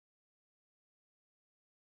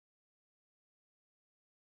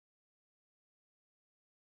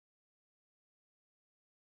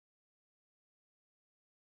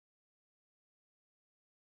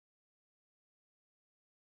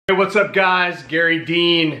Hey, what's up guys? Garry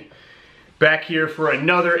Dean back here for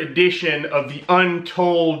another edition of the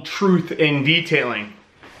Untold Truth in Detailing.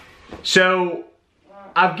 So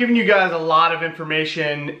I've given you guys a lot of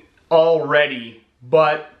information already,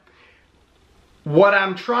 but what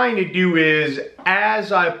I'm trying to do is,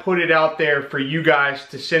 as I put it out there for you guys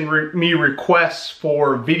to send me requests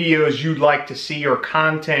for videos you'd like to see or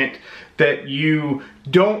content that you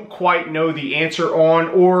don't quite know the answer on,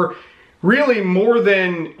 or really more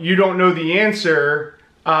than you don't know the answer,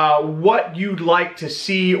 what you'd like to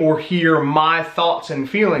see or hear my thoughts and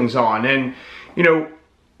feelings on. And you know,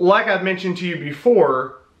 like I've mentioned to you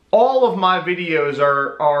before, all of my videos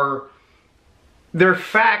they're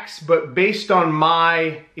facts, but based on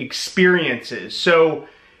my experiences. So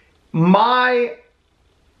my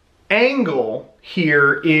angle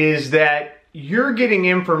here is that you're getting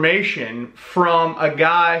information from a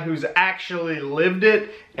guy who's actually lived it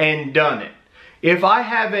and done it. If I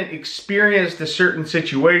haven't experienced a certain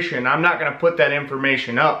situation, I'm not going to put that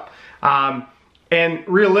information up. And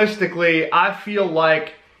realistically, I feel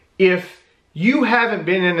like if you haven't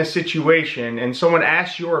been in a situation and someone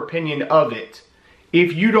asks your opinion of it,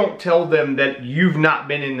 if you don't tell them that you've not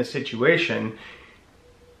been in the situation,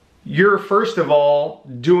 you're first of all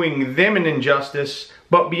doing them an injustice,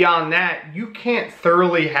 but beyond that, you can't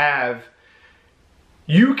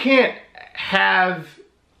have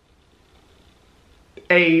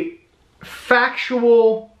a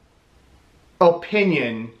factual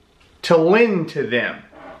opinion to lend to them,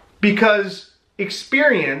 because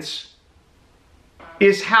experience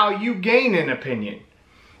is how you gain an opinion.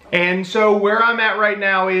 And so where I'm at right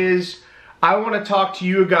now is I want to talk to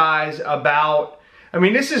you guys about, I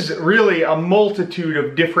mean, this is really a multitude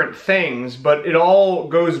of different things, but it all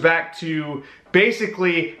goes back to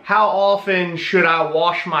basically, how often should I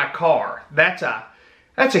wash my car? That's a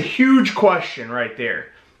huge question right there.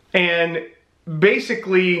 And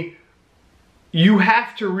basically, you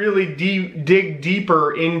have to really dig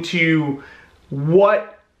deeper into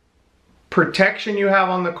what protection you have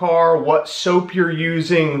on the car, what soap you're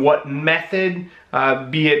using, what method,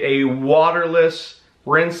 be it a waterless,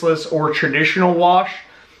 rinseless, or traditional wash.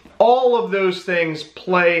 All of those things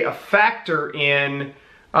play a factor in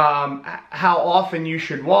how often you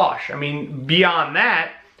should wash. I mean, beyond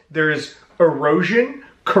that, there's erosion,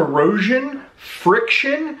 corrosion,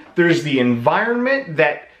 friction, there's the environment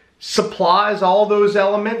that supplies all those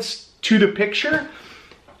elements to the picture.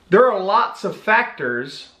 There are lots of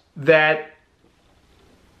factors that,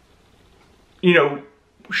 you know,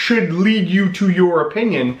 should lead you to your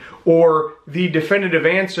opinion or the definitive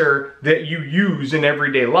answer that you use in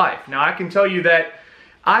everyday life. Now, I can tell you that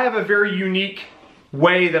I have a very unique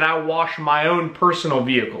way that I wash my own personal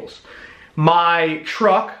vehicles. My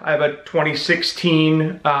truck, I have a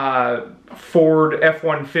 2016 Ford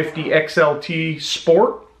F-150 XLT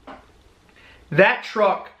Sport. That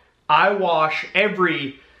truck I wash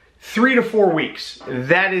every 3 to 4 weeks.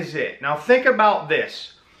 That is it. Now think about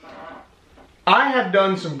this. I have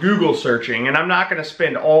done some Google searching, and I'm not going to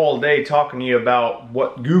spend all day talking to you about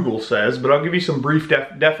what Google says, but I'll give you some brief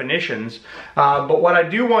definitions. But what I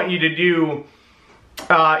do want you to do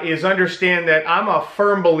is understand that I'm a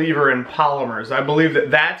firm believer in polymers. I believe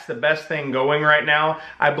that that's the best thing going right now.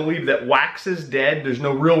 I believe that wax is dead. There's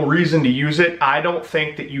no real reason to use it. I don't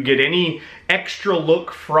think that you get any extra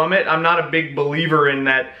look from it. I'm not a big believer in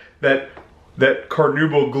that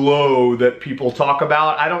carnauba glow that people talk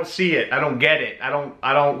about. I don't see it. I don't get it. I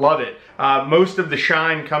don't love it. Most of the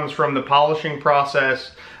shine comes from the polishing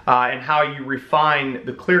process and how you refine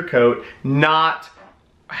the clear coat, not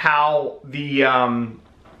how the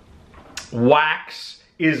wax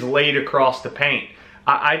is laid across the paint.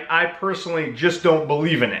 I personally just don't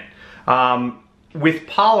believe in it. With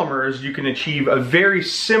polymers, you can achieve a very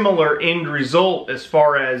similar end result as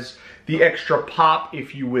far as the extra pop,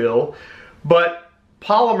 if you will, but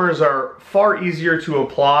polymers are far easier to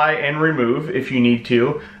apply and remove if you need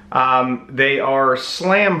to. They are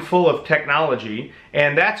slam full of technology,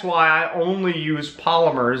 and that's why I only use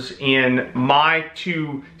polymers in my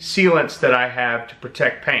 2 sealants that I have to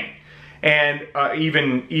protect paint. And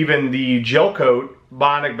even the gel coat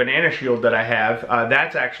Bionic Banana Shield that I have,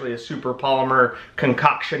 that's actually a super polymer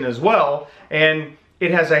concoction as well, and it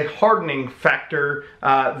has a hardening factor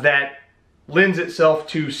that lends itself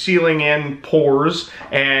to sealing in pores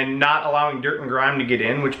and not allowing dirt and grime to get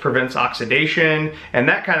in, which prevents oxidation and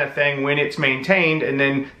that kind of thing when it's maintained and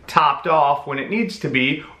then topped off when it needs to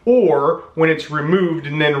be, or when it's removed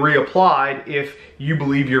and then reapplied if you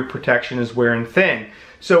believe your protection is wearing thin.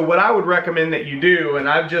 So what I would recommend that you do, and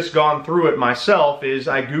I've just gone through it myself, is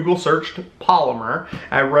I Google searched Polymer.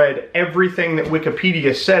 I read everything that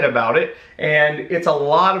Wikipedia said about it, and it's a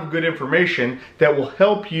lot of good information that will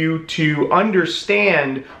help you to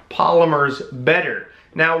understand polymers better.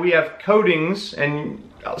 Now we have coatings, and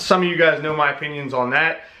some of you guys know my opinions on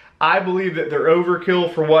that. I believe that they're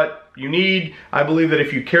overkill for what you need. I believe that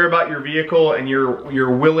if you care about your vehicle and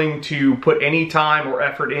you're willing to put any time or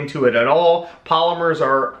effort into it at all, polymers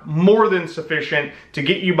are more than sufficient to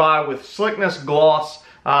get you by with slickness, gloss,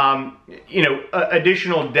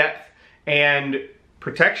 additional depth and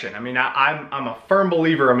protection. I mean, I'm a firm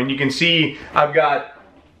believer. I mean, you can see I've got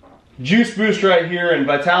Juice Boost right here and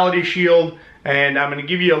Vitality Shield, and I'm going to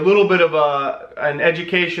give you a little bit of an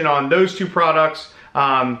education on those two products.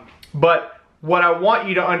 But what I want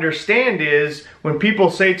you to understand is when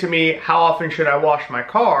people say to me, how often should I wash my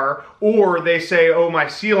car? Or they say, oh, my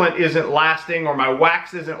sealant isn't lasting, or my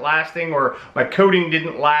wax isn't lasting, or my coating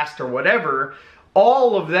didn't last, or whatever.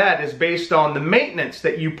 All of that is based on the maintenance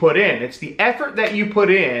that you put in. It's the effort that you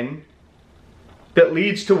put in that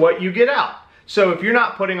leads to what you get out. So if you're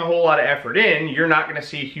not putting a whole lot of effort in, you're not going to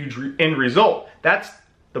see a huge end result. That's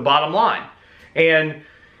the bottom line. And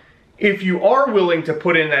if you are willing to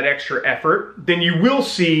put in that extra effort, then you will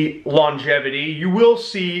see longevity. You will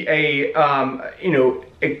see a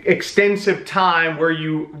extensive time where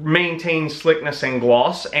you maintain slickness and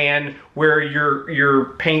gloss, and where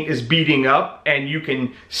your paint is beating up and you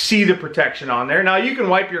can see the protection on there. Now you can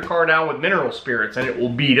wipe your car down with mineral spirits and it will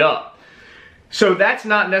beat up. So that's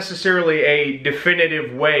not necessarily a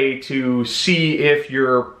definitive way to see if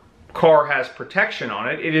your car has protection on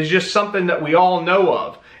it. It is just something that we all know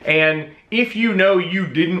of. And if you know you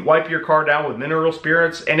didn't wipe your car down with mineral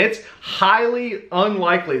spirits, and it's highly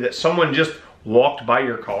unlikely that someone just walked by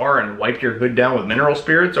your car and wiped your hood down with mineral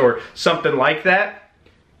spirits or something like that,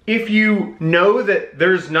 if you know that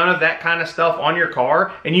there's none of that kind of stuff on your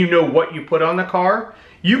car and you know what you put on the car,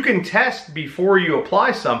 you can test before you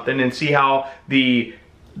apply something and see how the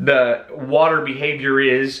water behavior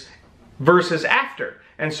is versus after.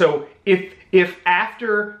 And so if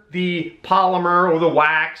after the polymer or the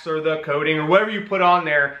wax or the coating or whatever you put on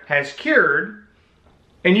there has cured,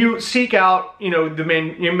 and you seek out,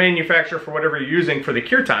 the manufacturer for whatever you're using for the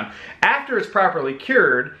cure time, after it's properly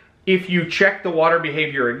cured, if you check the water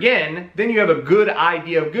behavior again, then you have a good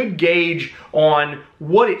idea, a good gauge on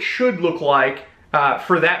what it should look like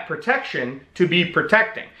for that protection to be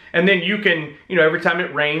protecting. And then you can, every time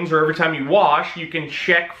it rains or every time you wash, you can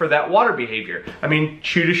check for that water behavior. I mean,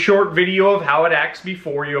 shoot a short video of how it acts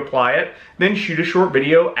before you apply it, then shoot a short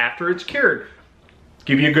video after it's cured.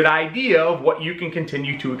 Give you a good idea of what you can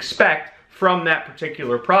continue to expect from that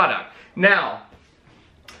particular product. Now,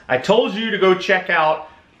 I told you to go check out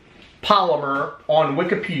Polymer on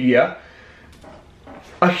Wikipedia.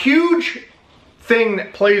 A huge thing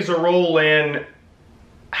that plays a role in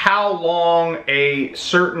how long a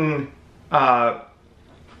certain, we're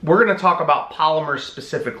going to talk about polymers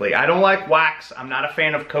specifically. I don't like wax. I'm not a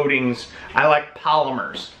fan of coatings. I like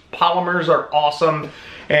polymers. Polymers are awesome.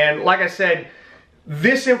 And like I said,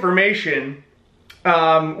 this information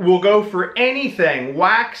will go for anything: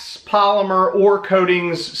 wax, polymer, or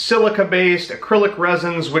coatings, silica-based, acrylic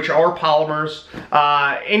resins, which are polymers,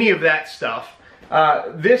 any of that stuff.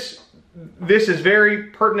 This is very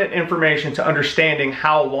pertinent information to understanding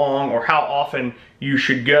how long or how often you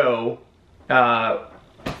should go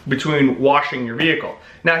between washing your vehicle.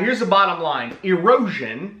 Now here's the bottom line.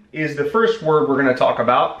 Erosion is the first word we're going to talk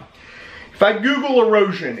about. If I Google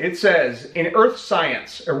erosion, it says, in earth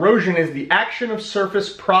science, erosion is the action of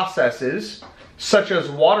surface processes such as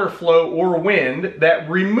water flow or wind that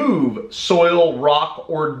remove soil, rock,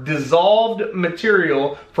 or dissolved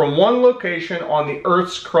material from one location on the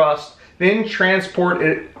Earth's crust, then transport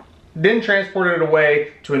it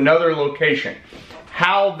away to another location.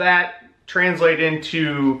 How that translates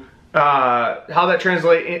into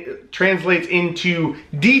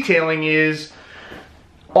detailing is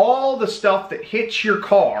all the stuff that hits your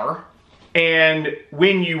car. And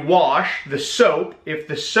when you wash the soap, if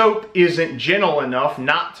the soap isn't gentle enough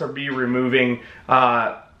not to be removing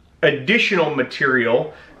additional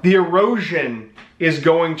material, the erosion is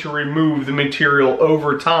going to remove the material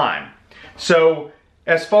over time. So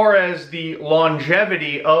as far as the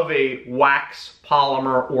longevity of a wax,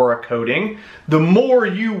 polymer, or a coating, the more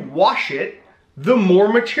you wash it, the more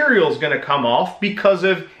material is going to come off because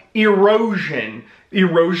of erosion.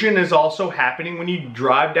 Erosion is also happening when you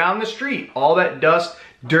drive down the street. All that dust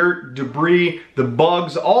dirt, debris, the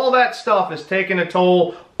bugs, all that stuff is taking a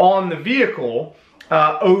toll on the vehicle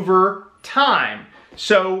over time.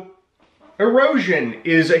 So erosion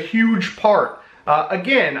is a huge part.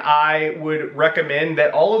 Again, I would recommend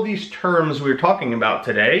that all of these terms we're talking about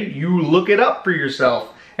today, you look it up for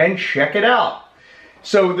yourself and check it out.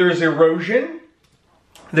 So there's erosion,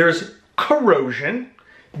 there's corrosion.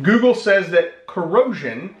 Google says that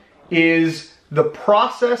corrosion is the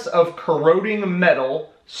process of corroding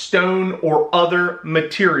metal, stone, or other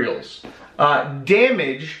materials.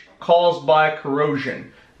 Damage caused by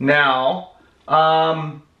corrosion. Now,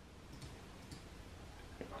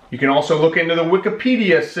 you can also look into the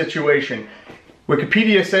Wikipedia situation.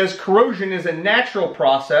 Wikipedia says corrosion is a natural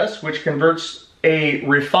process which converts a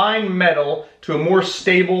refined metal to a more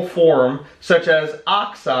stable form, such as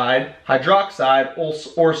oxide, hydroxide,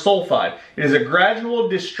 or sulfide. It is a gradual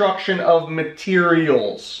destruction of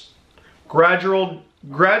materials. Gradual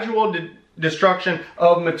destruction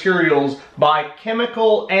of materials by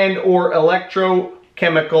chemical and or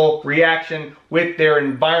electrochemical reaction with their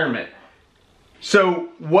environment. So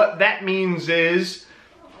what that means is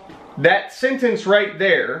that sentence right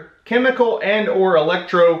there, chemical and or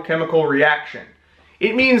electrochemical reaction.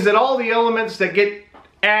 It means that all the elements that get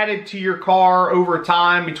added to your car over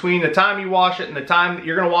time, between the time you wash it and the time that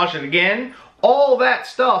you're going to wash it again, all that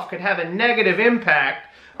stuff could have a negative impact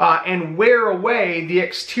and wear away the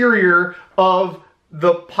exterior of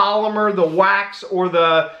the polymer, the wax, or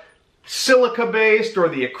the silica-based, or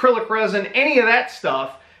the acrylic resin, any of that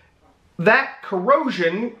stuff. That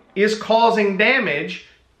corrosion is causing damage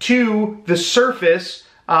to the surface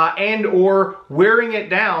and or wearing it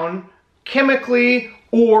down chemically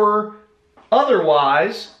or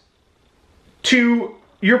otherwise to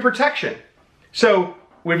your protection. So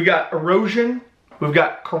we've got erosion, we've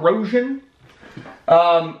got corrosion.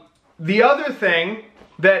 The other thing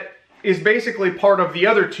that is basically part of the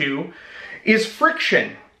other two is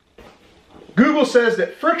friction. Google says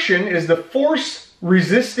that friction is the force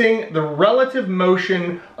resisting the relative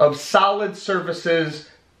motion of solid surfaces,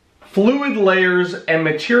 fluid layers, and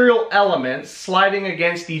material elements sliding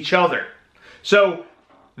against each other. So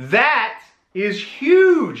that is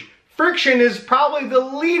huge. Friction is probably the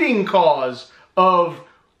leading cause of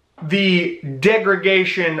the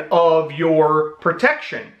degradation of your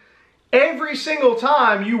protection. Every single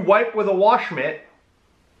time you wipe with a wash mitt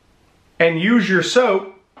and use your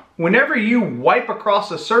soap, whenever you wipe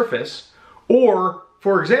across a surface, or,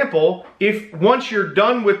 for example, if once you're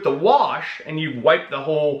done with the wash and you've wiped the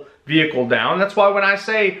whole vehicle down, that's why when I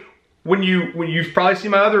say, when you've probably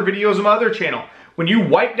seen my other videos on my other channel, when you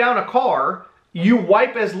wipe down a car, you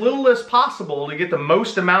wipe as little as possible to get the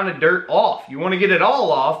most amount of dirt off. You want to get it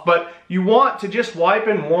all off, but you want to just wipe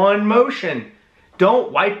in one motion.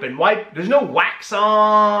 Don't wipe and wipe. There's no wax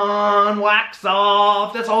on, wax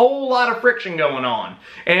off. That's a whole lot of friction going on.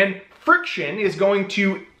 And friction is going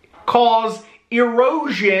to cause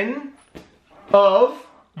erosion of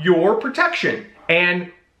your protection.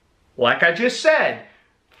 And like I just said,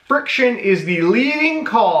 friction is the leading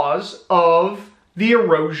cause of the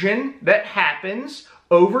erosion that happens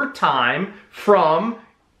over time from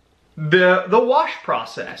the wash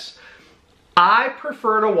process. I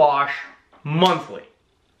prefer to wash monthly.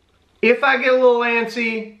 If I get a little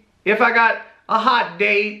antsy, if I got a hot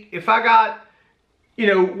date, if I got,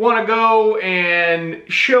 want to go and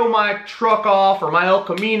show my truck off, or my El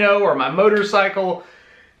Camino, or my motorcycle,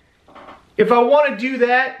 if I want to do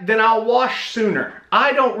that, then I'll wash sooner.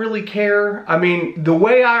 I don't really care. I mean, the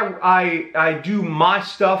way I do my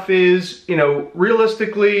stuff is,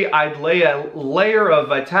 realistically, I'd lay a layer of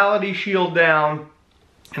Vitality Shield down,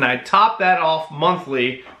 and I top that off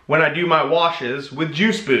monthly when I do my washes with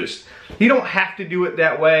Juice Boost. You don't have to do it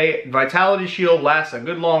that way. Vitality Shield lasts a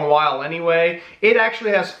good long while anyway. It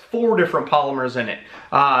actually has 4 different polymers in it.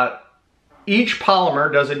 Each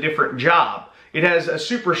polymer does a different job. It has a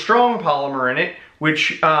super strong polymer in it,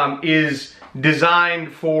 which is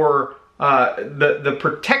designed for the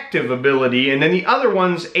protective ability, and then the other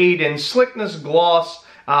ones aid in slickness, gloss,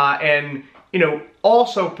 and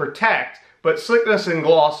also protect. But slickness and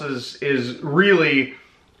gloss is really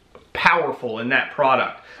powerful in that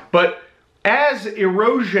product. But as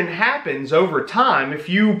erosion happens over time, if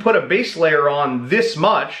you put a base layer on this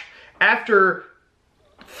much, after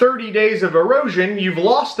 30 days of erosion, you've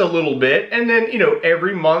lost a little bit, and then,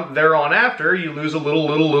 every month thereon after, you lose a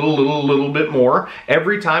little bit more.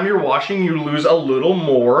 Every time you're washing, you lose a little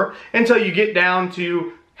more, until you get down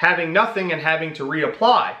to having nothing and having to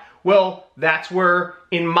reapply. Well, that's where,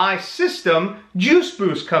 in my system, Juice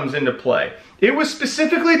Boost comes into play. It was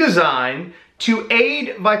specifically designed to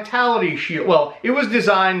aid Vitality Shield. Well, it was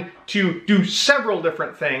designed to do several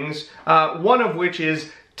different things, one of which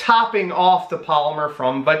is topping off the polymer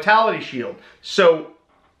from Vitality Shield. So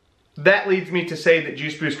that leads me to say that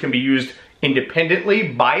Juice Boost can be used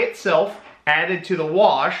independently by itself, added to the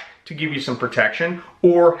wash to give you some protection,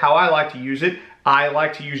 or how I like to use it, I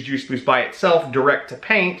like to use Juice Boost by itself, direct to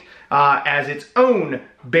paint, as its own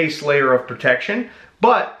base layer of protection.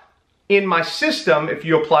 But in my system, if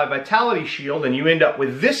you apply Vitality Shield and you end up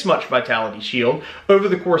with this much Vitality Shield, over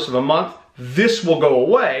the course of a month, this will go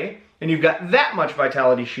away, and you've got that much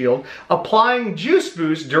Vitality Shield. Applying Juice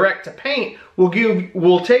Boost direct to paint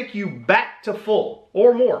will take you back to full,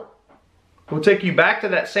 or more. Will take you back to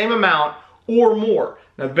that same amount, or more.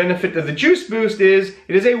 Now, the benefit of the Juice Boost is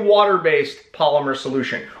it is a water-based polymer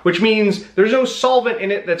solution, which means there's no solvent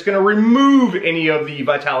in it that's going to remove any of the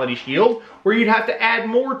Vitality Shield, where you'd have to add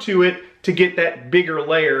more to it to get that bigger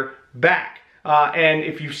layer back. And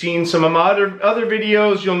if you've seen some of my other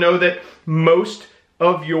videos, you'll know that most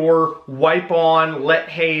of your wipe-on, let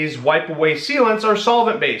haze, wipe-away sealants are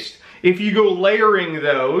solvent-based. If you go layering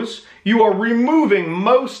those, you are removing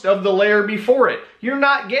most of the layer before it. You're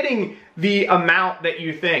not getting the amount that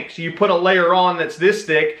you think. So you put a layer on that's this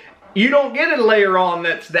thick, you don't get a layer on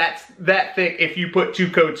that's that thick if you put 2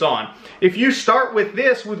 coats on. If you start with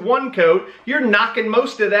this with 1 coat, you're knocking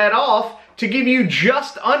most of that off to give you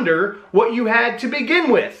just under what you had to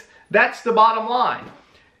begin with. That's the bottom line.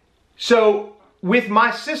 So with my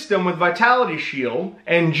system with Vitality Shield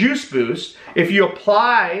and Juice Boost, if you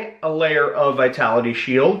apply a layer of Vitality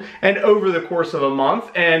Shield and over the course of a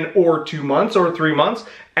month or 2 months or 3 months,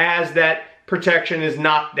 as that protection is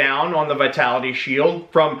knocked down on the Vitality Shield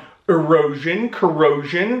from erosion,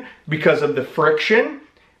 corrosion, because of the friction,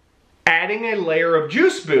 adding a layer of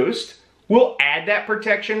Juice Boost will add that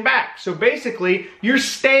protection back. So basically, you're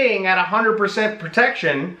staying at 100%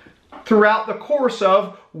 protection throughout the course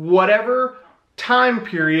of whatever time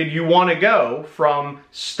period you want to go from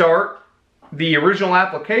start the original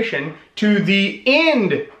application to the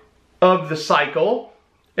end of the cycle.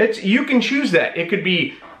 You can choose that. It could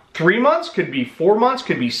be 3 months, could be 4 months,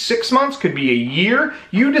 could be 6 months, could be a year.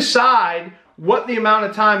 You decide what the amount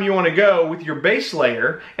of time you want to go with your base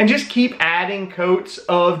layer and just keep adding coats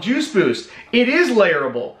of Juice Boost. It is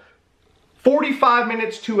layerable. 45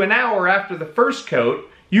 minutes to an hour after the first coat,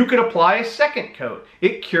 you could apply a second coat.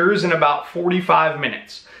 It cures in about 45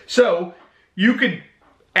 minutes. So you could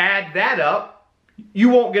add that up. You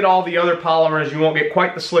won't get all the other polymers. You won't get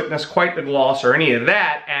quite the slickness, quite the gloss, or any of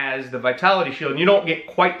that as the Vitality Shield. And you don't get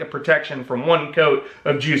quite the protection from 1 coat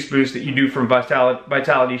of Juice Boost that you do from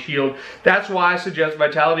Vitality Shield. That's why I suggest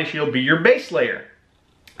Vitality Shield be your base layer.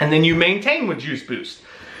 And then you maintain with Juice Boost.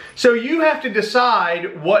 So you have to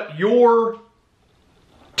decide what your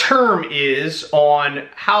term is on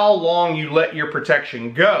how long you let your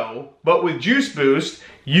protection go. But with Juice Boost,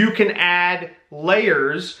 you can add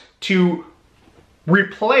layers to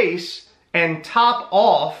replace and top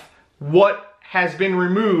off what has been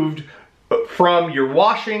removed from your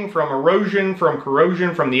washing, from erosion, from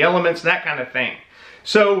corrosion, from the elements, that kind of thing.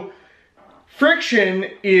 So friction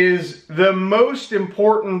is the most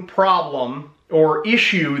important problem or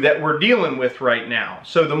issue that we're dealing with right now.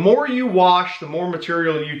 So the more you wash, the more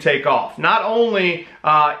material you take off. Not only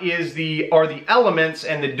are the elements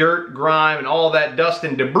and the dirt, grime, and all that dust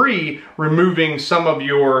and debris removing some of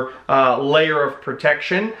your layer of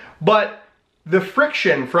protection, but the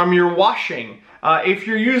friction from your washing. If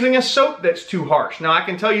you're using a soap that's too harsh. Now I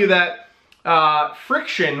can tell you that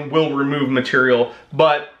friction will remove material,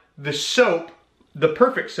 but the soap, the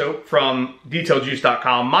perfect soap from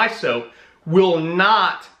detailjuice.com, my soap, will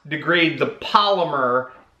not degrade the polymer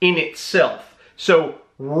in itself. So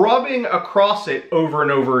rubbing across it over and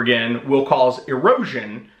over again will cause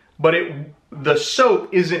erosion, but the soap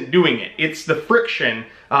isn't doing it. It's the friction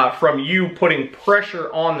from you putting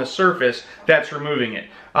pressure on the surface that's removing it.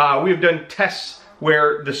 We've done tests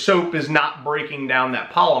where the soap is not breaking down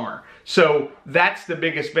that polymer. So that's the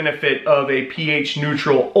biggest benefit of a pH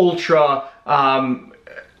neutral, ultra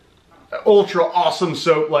awesome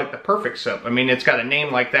soap like the Perfect Soap. I mean, it's got a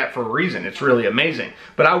name like that for a reason. It's really amazing.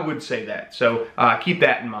 But I would say that. So keep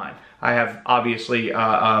that in mind. I have obviously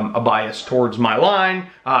a bias towards my line.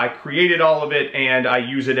 I created all of it and I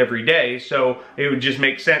use it every day. So it would just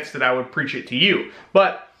make sense that I would preach it to you.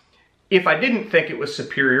 But if I didn't think it was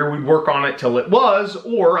superior, we'd work on it till it was,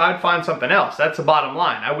 or I'd find something else. That's the bottom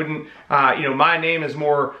line. I wouldn't, you know, my name is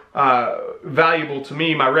more valuable to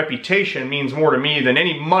me. My reputation means more to me than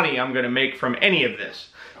any money I'm going to make from any of this.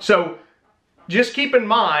 So just keep in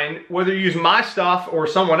mind, whether you use my stuff or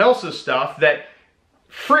someone else's stuff, that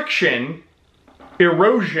friction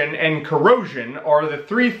erosion, and corrosion are the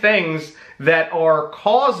three things that are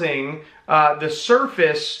causing the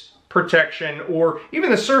surface protection, or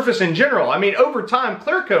even the surface in general. I mean, over time,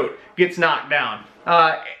 clear coat gets knocked down.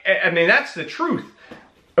 I mean, that's the truth.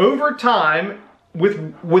 Over time,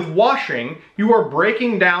 with washing, you are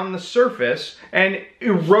breaking down the surface and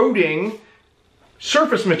eroding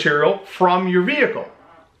surface material from your vehicle.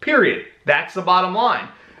 Period. That's the bottom line.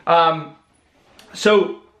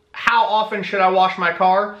 So how often should I wash my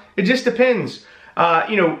car? It just depends.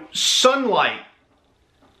 You know, sunlight,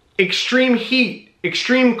 extreme heat,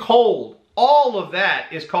 extreme cold, all of that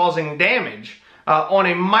is causing damage on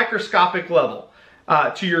a microscopic level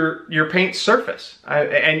to your paint surface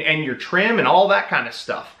and your trim and all that kind of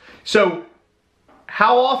stuff. So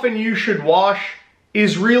how often you should wash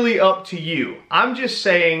is really up to you. I'm just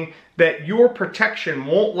saying that your protection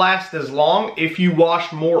won't last as long if you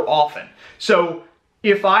wash more often. So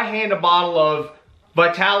if I hand a bottle of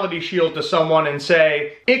Vitality Shield to someone and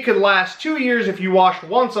say, it could last 2 years if you wash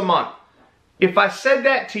once a month. If I said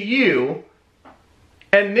that to you,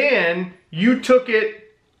 and then you took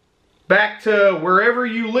it back to wherever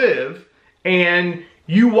you live, and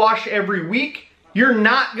you wash every week, you're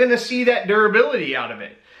not gonna see that durability out of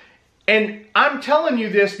it. And I'm telling you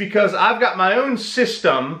this because I've got my own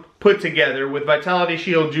system put together with Vitality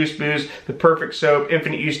Shield, Juice Boost, the Perfect Soap,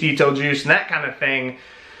 Infinite Use Detail Juice, and that kind of thing.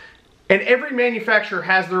 And every manufacturer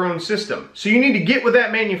has their own system. So you need to get with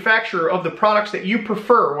that manufacturer of the products that you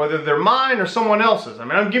prefer, whether they're mine or someone else's. I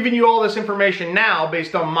mean, I'm giving you all this information now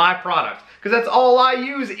based on my products, because that's all I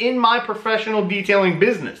use in my professional detailing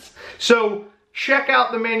business. So check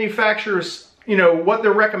out the manufacturer's, you know, what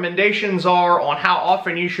their recommendations are on how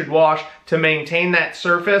often you should wash to maintain that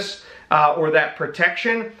surface or that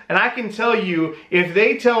protection. And I can tell you, if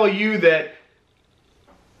they tell you that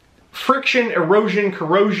friction, erosion,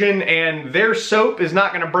 corrosion, and their soap is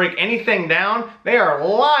not going to break anything down, they are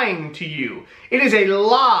lying to you. It is a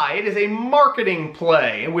lie. It is a marketing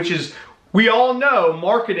play, which is, we all know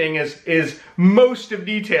marketing is most of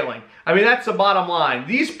detailing. I mean, that's the bottom line.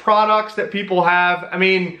 These products that people have, I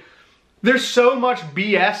mean, there's so much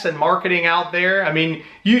BS and marketing out there. I mean,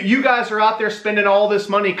 you guys are out there spending all this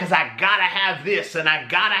money because I gotta have this and I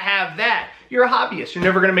gotta have that. You're a hobbyist. You're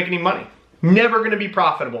never gonna make any money. Never gonna be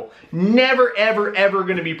profitable. Never, ever, ever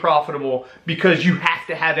gonna be profitable because you have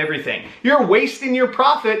to have everything. You're wasting your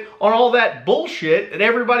profit on all that bullshit that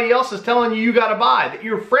everybody else is telling you gotta buy, that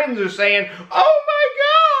your friends are saying, oh my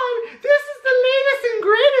God, this is the latest and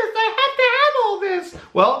greatest, I have to have all this.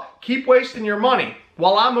 Well, keep wasting your money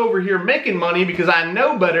while I'm over here making money, because I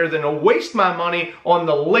know better than to waste my money on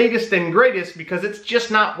the latest and greatest, because it's just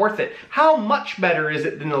not worth it. How much better is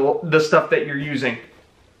it than the stuff that you're using?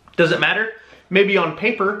 Does it matter? Maybe on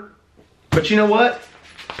paper, but you know what?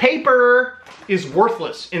 Paper is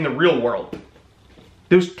worthless in the real world.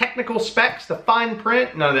 Those technical specs, the fine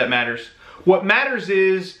print, none of that matters. What matters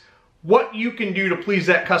is what you can do to please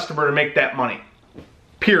that customer to make that money,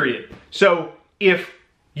 period. So if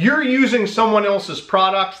you're using someone else's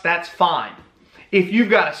products, that's fine. If you've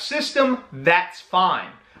got a system, that's fine.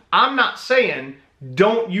 I'm not saying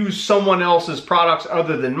don't use someone else's products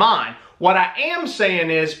other than mine. What I am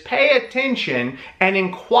saying is pay attention and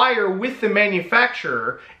inquire with the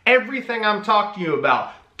manufacturer everything I'm talking to you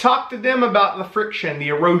about. Talk to them about the friction, the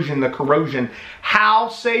erosion, the corrosion. How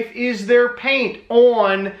safe is their paint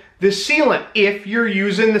on the sealant? If you're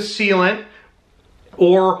using the sealant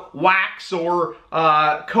or wax or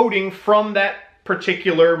coating from that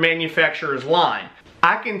particular manufacturer's line.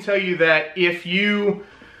 I can tell you that if you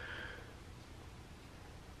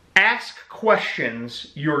ask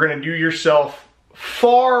questions, you're going to do yourself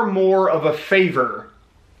far more of a favor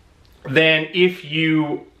than if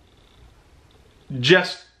you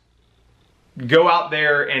just go out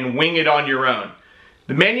there and wing it on your own.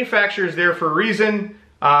 The manufacturer is there for a reason.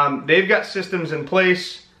 They've got systems in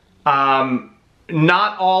place.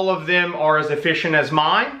 Not all of them are as efficient as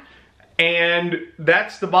mine, and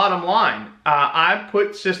that's the bottom line. I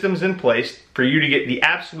put systems in place for you to get the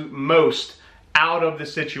absolute most out of the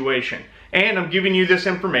situation. And I'm giving you this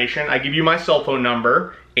information. I give you my cell phone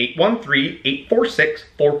number,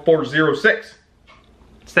 813-846-4406.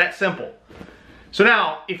 It's that simple. So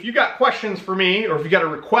now, if you got questions for me, or if you got a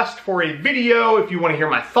request for a video, if you want to hear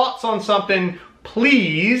my thoughts on something,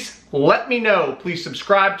 please let me know. Please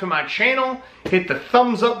subscribe to my channel. Hit the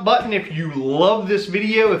thumbs up button if you love this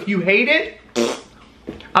video. If you hate it,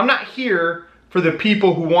 I'm not here for the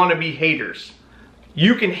people who want to be haters.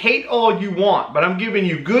 You can hate all you want, but I'm giving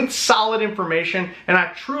you good, solid information, and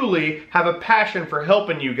I truly have a passion for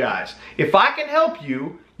helping you guys. If I can help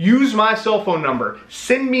you, use my cell phone number.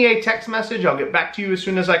 Send me a text message. I'll get back to you as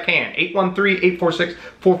soon as I can.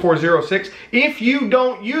 813-846-4406. If you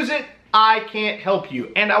don't use it, I can't help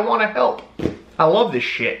you. And I want to help. I love this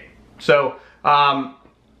shit. So,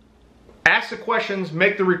 ask the questions,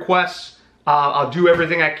 make the requests. I'll do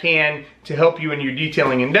everything I can to help you in your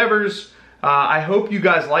detailing endeavors. I hope you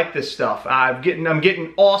guys like this stuff. I'm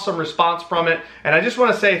getting awesome response from it. And I just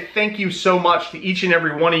want to say thank you so much to each and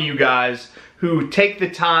every one of you guys who take the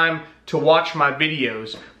time to watch my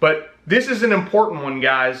videos. But this is an important one,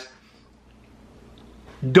 guys.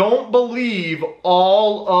 Don't believe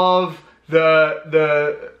all of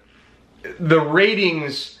the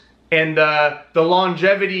ratings and the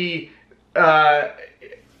longevity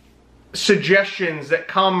suggestions that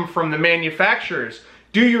come from the manufacturers.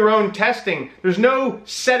 Do your own testing. There's no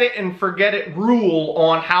set it and forget it rule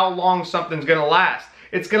on how long something's gonna last.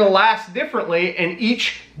 It's gonna last differently in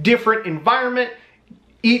each different environment,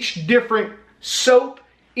 each different soap,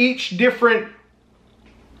 each different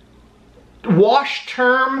wash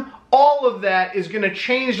term. All of that is gonna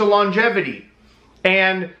change the longevity.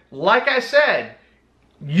 And like I said,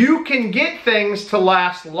 you can get things to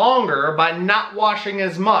last longer by not washing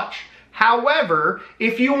as much. However,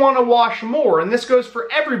 if you want to wash more, and this goes for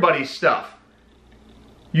everybody's stuff,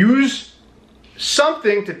 use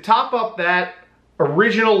something to top up that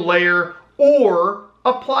original layer or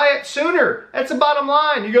apply it sooner. That's the bottom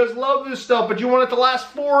line. You guys love this stuff, but you want it to last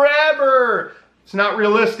forever. It's not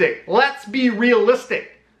realistic. Let's be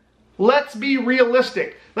realistic. Let's be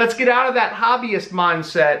realistic. Let's get out of that hobbyist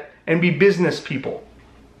mindset and be business people.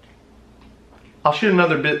 I'll shoot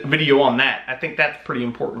another video on that. I think that's pretty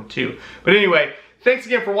important too. But anyway, thanks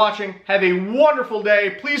again for watching. Have a wonderful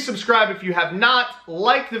day. Please subscribe if you have not.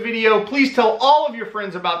 Like the video. Please tell all of your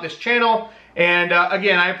friends about this channel. And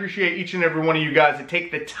again, I appreciate each and every one of you guys that take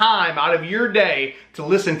the time out of your day to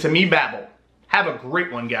listen to me babble. Have a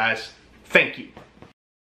great one, guys. Thank you.